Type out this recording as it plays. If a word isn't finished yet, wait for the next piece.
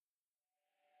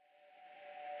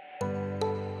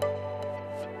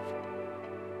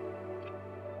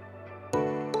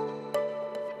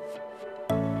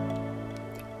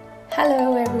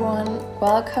Hello everyone,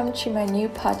 welcome to my new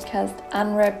podcast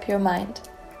Unwrap Your Mind.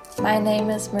 My name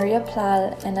is Maria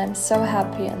Plal and I'm so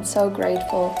happy and so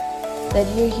grateful that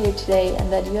you're here today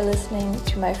and that you're listening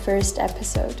to my first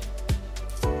episode.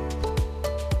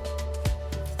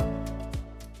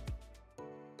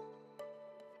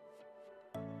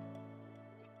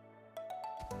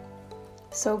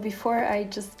 So before I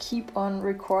just keep on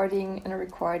recording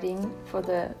for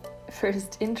the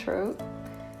first intro,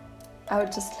 I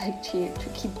would just like to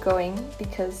keep going,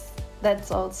 because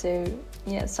that's also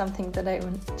something that I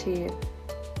want to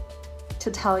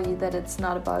tell you, that it's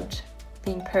not about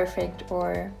being perfect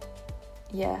or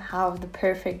have the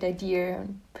perfect idea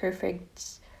and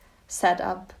perfect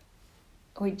setup.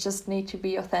 We just need to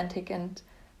be authentic, and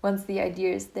once the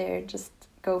idea is there, just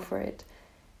go for it.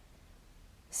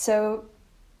 So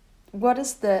what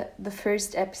is the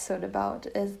first episode about?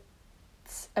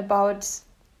 It's about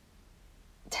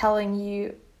telling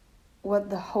you what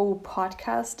the whole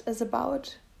podcast is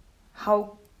about.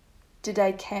 How did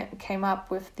I came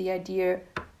up with the idea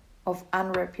of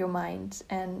Unwrap Your Mind,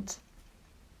 and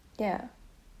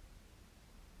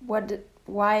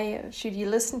why should you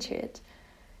listen to it?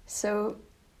 So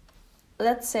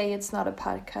let's say it's not a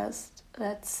podcast.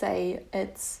 Let's say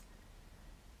it's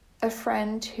a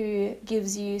friend who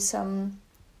gives you some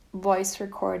voice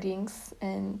recordings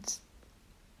and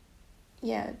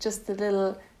just a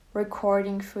little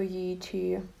recording for you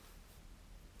to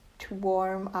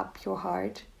warm up your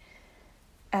heart.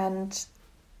 And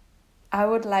I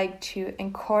would like to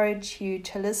encourage you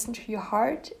to listen to your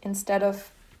heart instead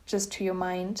of just to your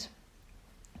mind,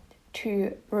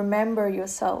 to remember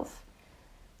yourself,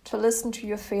 to listen to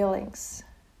your feelings,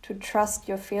 to trust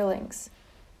your feelings,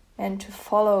 and to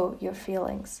follow your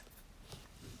feelings.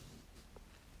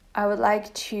 I would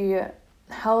like to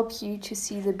help you to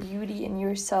see the beauty in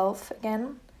yourself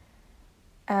again,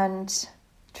 and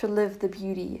to live the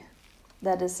beauty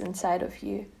that is inside of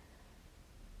you.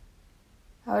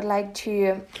 I would like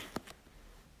to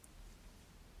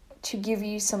give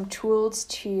you some tools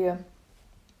to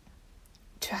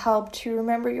help to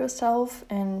remember yourself,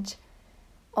 and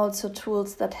also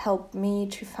tools that help me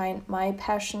to find my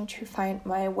passion, to find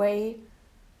my way,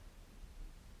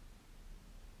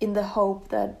 in the hope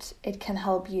that it can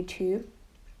help you too.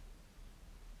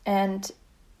 And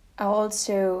I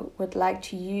also would like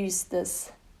to use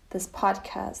this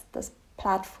podcast, this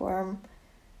platform,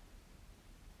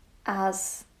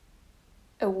 as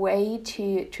a way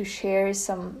to share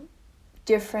some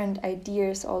different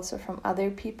ideas also from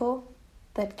other people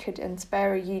that could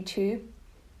inspire you too.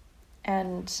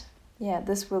 And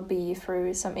this will be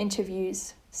through some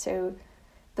interviews. So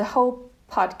the whole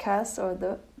podcast, or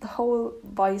the whole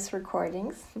voice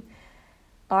recordings,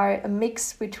 are a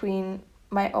mix between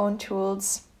my own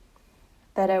tools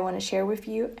that I want to share with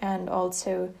you, and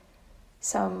also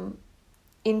some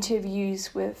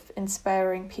interviews with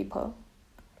inspiring people.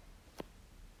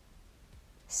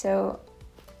 So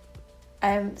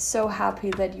I'm so happy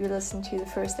that you listened to the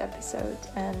first episode,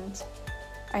 and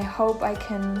I hope I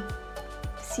can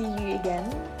see you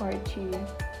again, or to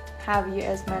have you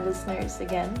as my listeners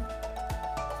again.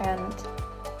 And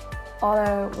all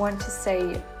I want to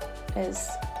say is,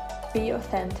 be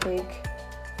authentic,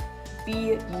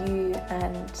 be you,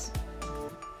 and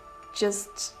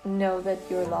just know that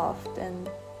you're loved and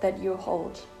that you're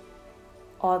whole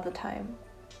all the time.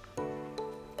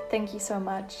 Thank you so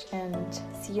much, and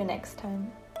see you next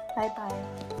time. Bye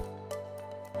bye.